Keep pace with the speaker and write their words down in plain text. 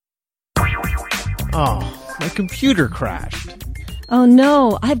Oh, my computer crashed. Oh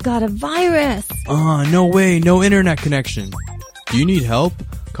no, I've got a virus. No way, no internet connection. Do you need help?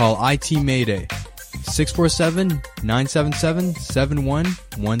 Call IT Mayday.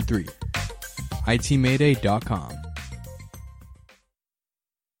 647-977-7113. itmayday.com.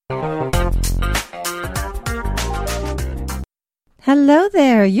 Hello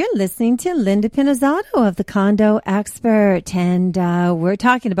there. You're listening to Linda Pinizzato of the Condo Expert, and we're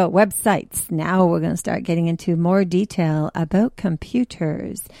talking about websites. Now we're going to start getting into more detail about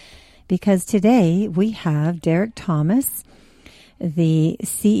computers, because today we have Derek Thomas, the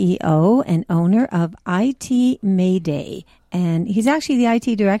CEO and owner of IT Mayday, and he's actually the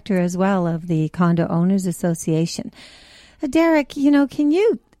IT director as well of the Condo Owners Association. Derek, can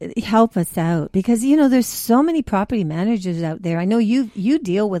you help us out? Because, there's so many property managers out there. I know you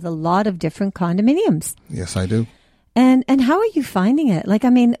deal with a lot of different condominiums. Yes, I do. And how are you finding it?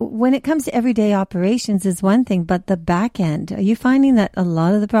 When it comes to everyday operations is one thing, but the back end, are you finding that a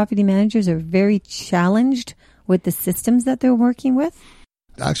lot of the property managers are very challenged with the systems that they're working with?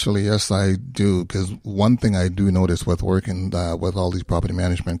 Actually, yes, I do. Because one thing I do notice with working with all these property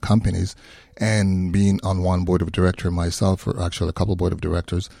management companies and being on one board of director myself, or actually a couple board of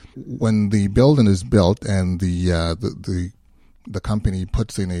directors, when the building is built and the company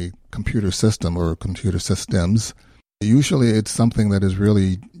puts in a computer system or computer systems, usually it's something that is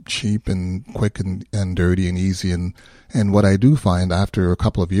really cheap and quick and dirty and easy. And what I do find after a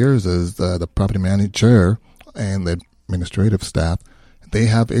couple of years is the property manager and the administrative staff, they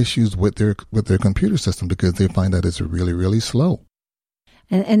have issues with their computer system because they find that it's really, really slow.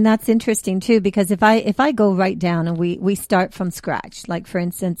 And that's interesting too, because if I go right down and we start from scratch, like for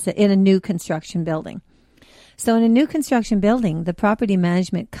instance, in a new construction building. So in a new construction building, the property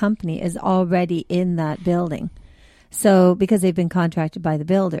management company is already in that building. So because they've been contracted by the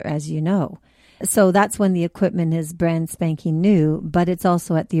builder, as you know. So that's when the equipment is brand spanking new, but it's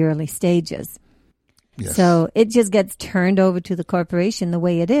also at the early stages. Yes. So it just gets turned over to the corporation the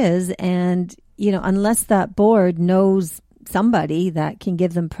way it is. And, unless that board knows somebody that can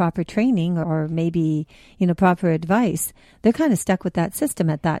give them proper training or maybe, proper advice, they're kind of stuck with that system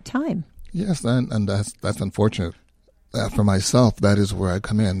at that time. Yes, and that's unfortunate. For myself, that is where I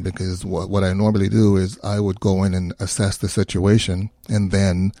come in, because what I normally do is I would go in and assess the situation, and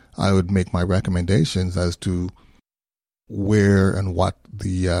then I would make my recommendations as to where and what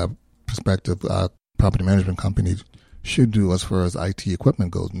the prospective property management company should do as far as IT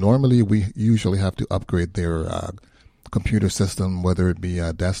equipment goes. Normally, we usually have to upgrade their computer system, whether it be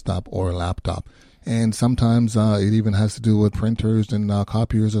a desktop or a laptop. And sometimes it even has to do with printers and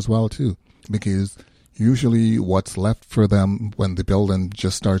copiers as well, too, because usually what's left for them when the building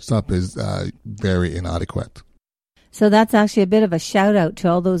just starts up is very inadequate. So that's actually a bit of a shout out to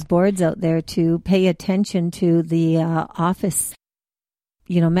all those boards out there to pay attention to the office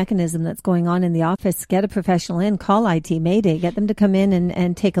mechanism that's going on in the office. Get a professional in, call IT Mayday, get them to come in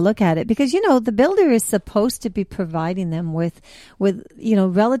and take a look at it. Because, the builder is supposed to be providing them with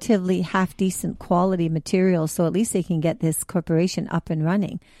relatively half decent quality materials, so at least they can get this corporation up and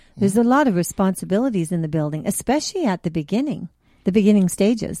running. There's a lot of responsibilities in the building, especially at the beginning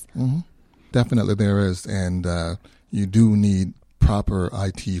stages. Mm-hmm. Definitely there is. And you do need proper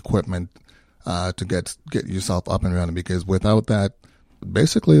IT equipment to get yourself up and running, because without that,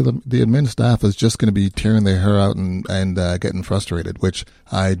 basically the admin staff is just going to be tearing their hair out and getting frustrated, which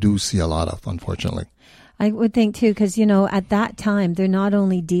I do see a lot of, unfortunately. I would think too, because, at that time, they're not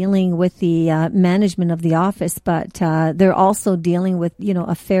only dealing with the management of the office, but they're also dealing with,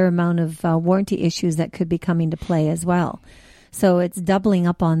 a fair amount of warranty issues that could be coming to play as well. So it's doubling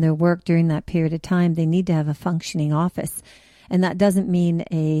up on their work during that period of time. They need to have a functioning office. And that doesn't mean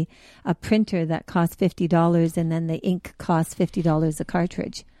a printer that costs $50 and then the ink costs $50 a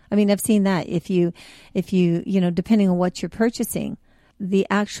cartridge. I mean, I've seen that. If you depending on what you're purchasing, the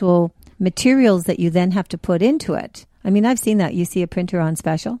actual materials that you then have to put into it. I mean, I've seen that. You see a printer on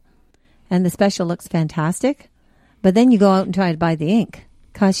special and the special looks fantastic, but then you go out and try to buy the ink.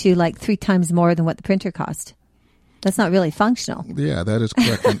 Costs you like 3 times more than what the printer cost. That's not really functional. Yeah, that is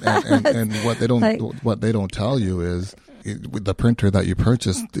correct. And what they don't tell you is, with the printer that you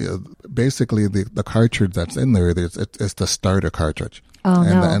purchased, basically the cartridge that's in there, it's the starter cartridge. Oh,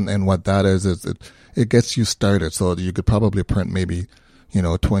 no. And what that is it gets you started. So you could probably print maybe,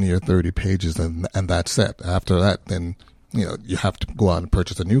 20 or 30 pages and that's it. After that, then, you have to go out and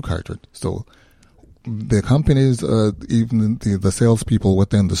purchase a new cartridge. So the companies, even the salespeople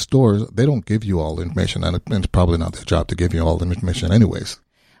within the stores, they don't give you all the information, and it's probably not their job to give you all the information anyways.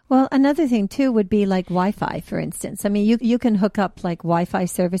 Well, another thing too would be like Wi-Fi, for instance. I mean, you can hook up like Wi-Fi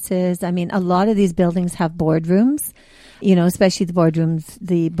services. I mean, a lot of these buildings have boardrooms, especially the boardrooms,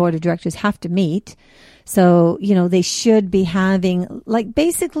 the board of directors have to meet. So, they should be having, like,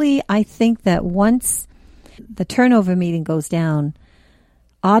 basically, I think that once the turnover meeting goes down,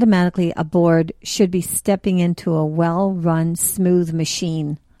 automatically a board should be stepping into a well-run, smooth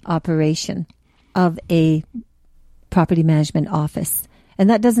machine operation of a property management office. And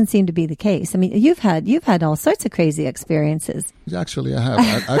that doesn't seem to be the case. I mean, you've had all sorts of crazy experiences. Actually, I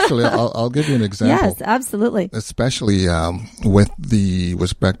have. I'll give you an example. Yes, absolutely. Especially with the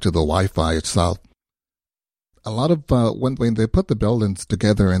respect to the Wi-Fi itself. A lot of when they put the buildings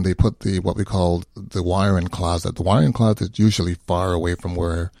together and they put what we call the wiring closet. The wiring closet is usually far away from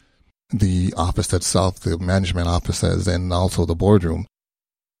where the office itself, the management office is, and also the boardroom.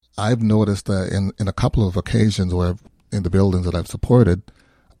 I've noticed that in a couple of occasions where in the buildings that I've supported,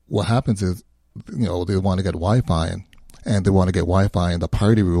 what happens is, they want to get Wi-Fi and they want to get Wi-Fi in the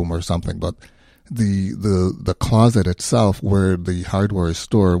party room or something, but the closet itself where the hardware is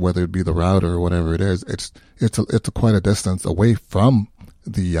stored, whether it be the router or whatever it is, it's quite a distance away from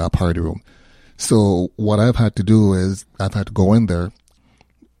the party room. So what I've had to do is I've had to go in there,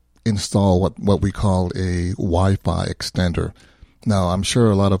 install what we call a Wi-Fi extender. Now, I'm sure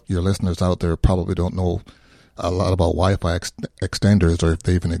a lot of your listeners out there probably don't know a lot about Wi-Fi extenders or if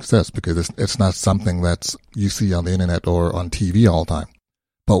they even exist, because it's not something that's you see on the internet or on TV all the time.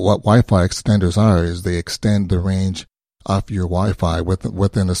 But what Wi-Fi extenders are is they extend the range of your Wi-Fi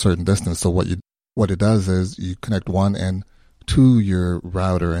within a certain distance. So what it does is you connect one end to your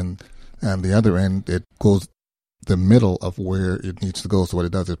router and the other end, it goes the middle of where it needs to go. So what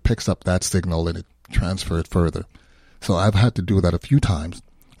it does, it picks up that signal and it transfers it further. So I've had to do that a few times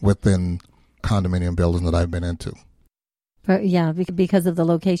within condominium buildings that I've been into. Yeah, because of the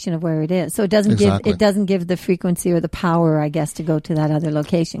location of where it is. So it doesn't give the frequency or the power, I guess, to go to that other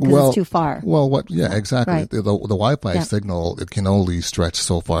location because it's too far. Well, exactly. Right. The Wi-Fi signal, it can only stretch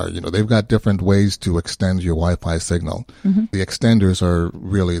so far. They've got different ways to extend your Wi-Fi signal. Mm-hmm. The extenders are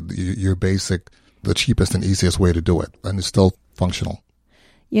really your basic, the cheapest and easiest way to do it, and it's still functional.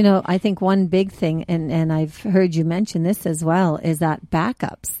 I think one big thing, and I've heard you mention this as well, is that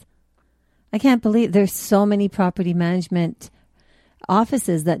backups. I can't believe there's so many property management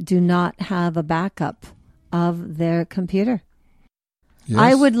offices that do not have a backup of their computer. Yes.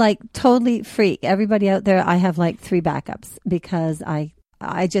 I would totally freak everybody out there. I have 3 backups because I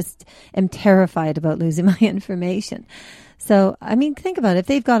just am terrified about losing my information. So, I mean, think about it. If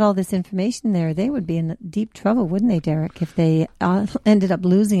they've got all this information there, they would be in deep trouble, wouldn't they, Derek, if they ended up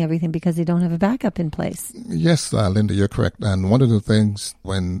losing everything because they don't have a backup in place? Yes, Linda, you're correct. And one of the things,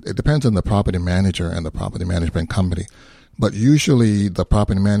 it depends on the property manager and the property management company, but usually the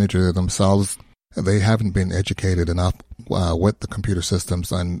property manager themselves, they haven't been educated enough with the computer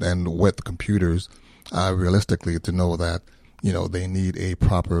systems and with the computers realistically to know that, they need a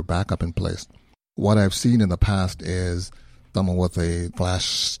proper backup in place. What I've seen in the past is someone with a flash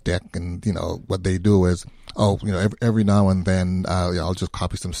stick, and what they do is, every now and then I'll just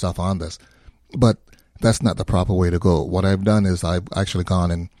copy some stuff on this, but that's not the proper way to go. What I've done is I've actually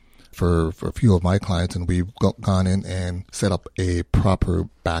gone in for a few of my clients, and we've gone in and set up a proper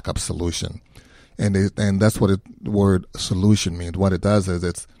backup solution, and that's what the word solution means. What it does is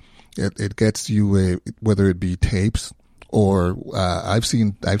it gets you whether it be tapes. Or I've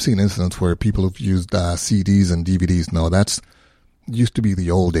seen incidents where people have used CDs and DVDs. No, that's used to be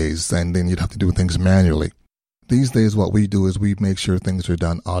the old days, and then you'd have to do things manually. These days, what we do is we make sure things are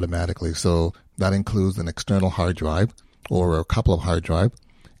done automatically. So that includes an external hard drive or a couple of hard drives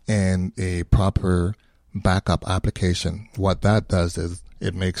and a proper backup application. What that does is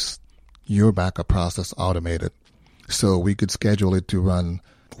it makes your backup process automated. So we could schedule it to run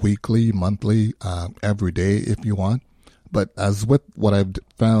weekly, monthly, every day if you want. But as with what I've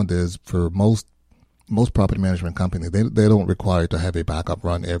found is for most property management companies, they don't require to have a backup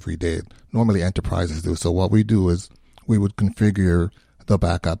run every day. Normally enterprises do. So what we do is we would configure the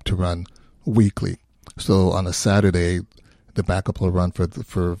backup to run weekly. So on a Saturday, the backup will run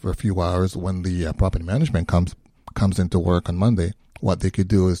for a few hours. When the property management comes into work on Monday, what they could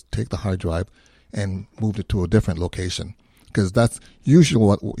do is take the hard drive and move it to a different location, because that's usually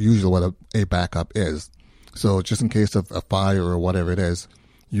what a backup is. So just in case of a fire or whatever it is,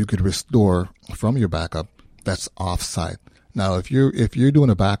 you could restore from your backup that's off-site. Now, if you're doing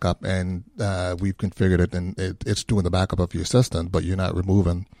a backup and we've configured it and it's doing the backup of your system, but you're not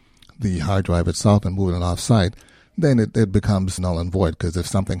removing the hard drive itself and moving it off-site, then it becomes null and void, because if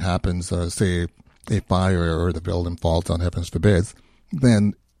something happens, say a fire or the building falls on, heavens forbid,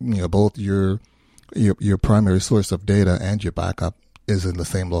 then both your primary source of data and your backup is in the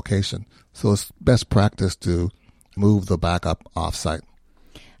same location. So it's best practice to move the backup offsite.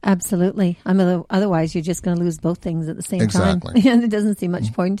 Absolutely. Otherwise, you're just going to lose both things at the same Exactly. time. And it doesn't seem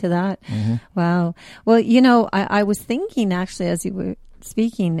much point to that. Mm-hmm. Wow. Well, I was thinking actually as you were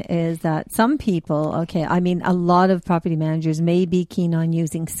speaking is that some people, a lot of property managers may be keen on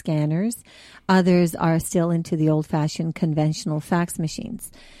using scanners. Others are still into the old-fashioned conventional fax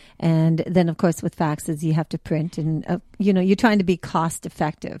machines. And then, of course, with faxes, you have to print and, you're trying to be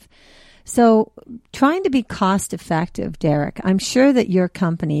cost-effective. So trying to be cost-effective, Derek, I'm sure that your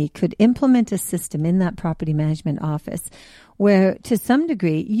company could implement a system in that property management office where, to some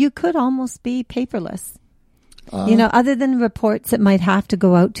degree, you could almost be paperless. Other than reports that might have to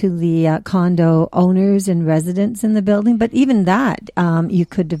go out to the condo owners and residents in the building. But even that, you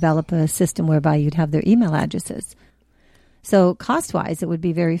could develop a system whereby you'd have their email addresses. So cost-wise, it would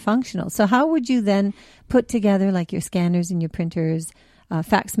be very functional. So how would you then put together like your scanners and your printers,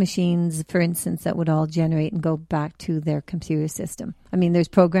 fax machines, for instance, that would all generate and go back to their computer system? I mean, there's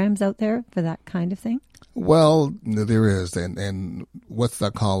programs out there for that kind of thing? Well, there is. And what's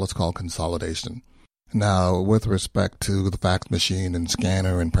that called? It's called consolidation. Now, with respect to the fax machine and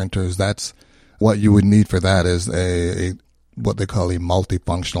scanner and printers, that's what you would need for that is a what they call a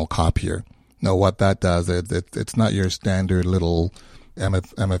multifunctional copier. Now, what that does is it's not your standard little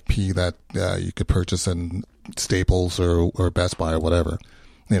MFP that you could purchase in Staples or Best Buy or whatever.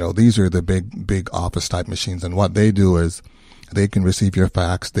 These are the big office type machines, and what they do is they can receive your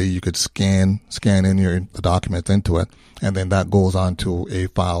fax. You could scan in the documents into it, and then that goes onto a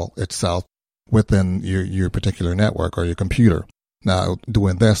file itself within your particular network or your computer. Now,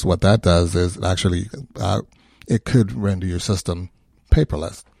 doing this, what that does is actually it could render your system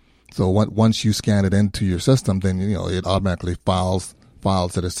paperless. So once you scan it into your system, then it automatically files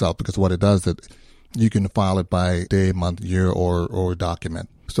it itself, because what it does is you can file it by day, month, year, or document.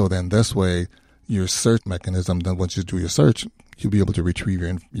 So then this way, your search mechanism, then once you do your search, you'll be able to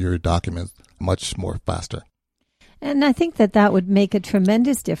retrieve your documents much more faster. And I think that would make a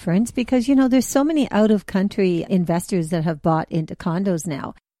tremendous difference because, there's so many out-of-country investors that have bought into condos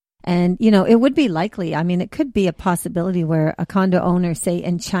now. And, it would be likely, it could be a possibility where a condo owner, say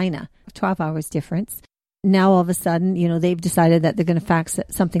in China, 12 hours difference, now all of a sudden, they've decided that they're going to fax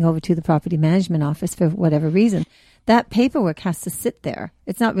something over to the property management office for whatever reason. That paperwork has to sit there.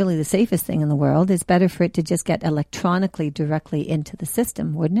 It's not really the safest thing in the world. It's better for it to just get electronically directly into the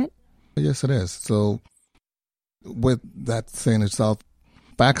system, wouldn't it? Yes, it is. So with that saying itself,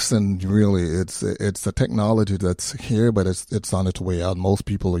 faxing really it's a technology that's here, but it's on its way out. Most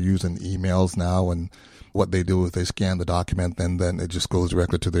people are using emails now, and what they do is they scan the document and then it just goes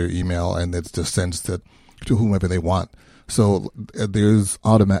directly to their email, and it just sends it to whomever they want. So there's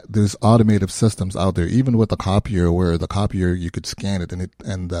automated systems out there, even with the copier, where the copier you could scan it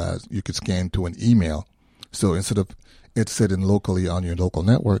and you could scan to an email. So instead of it sitting locally on your local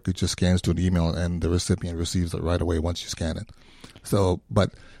network, it just scans to an email and the recipient receives it right away once you scan it. So,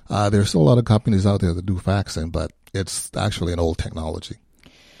 but there's still a lot of companies out there that do faxing, but it's actually an old technology.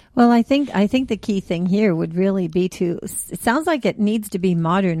 Well, I think the key thing here would really be it sounds like it needs to be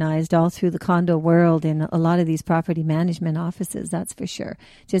modernized all through the condo world in a lot of these property management offices, that's for sure,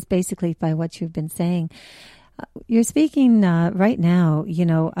 just basically by what you've been saying. You're speaking right now,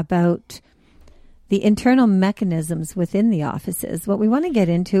 about the internal mechanisms within the offices. What we want to get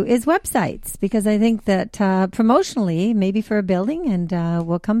into is websites, because I think that promotionally, maybe for a building, and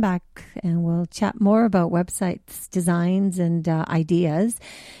we'll come back and we'll chat more about websites, designs, and ideas.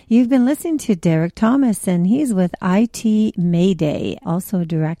 You've been listening to Derek Thomas, and he's with IT Mayday, also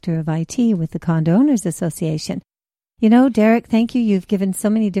Director of IT with the Condo Owners Association. Derek, thank you. You've given so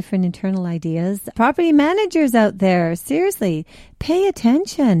many different internal ideas. Property managers out there, seriously, pay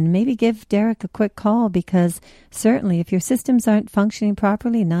attention. Maybe give Derek a quick call, because certainly if your systems aren't functioning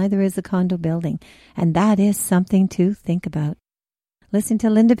properly, neither is the condo building. And that is something to think about. Listen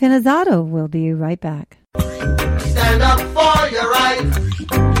to Linda Pinizzato. We'll be right back. Stand up for your right.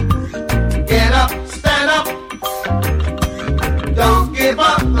 Get up, stand up. Don't give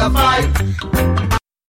up the fight.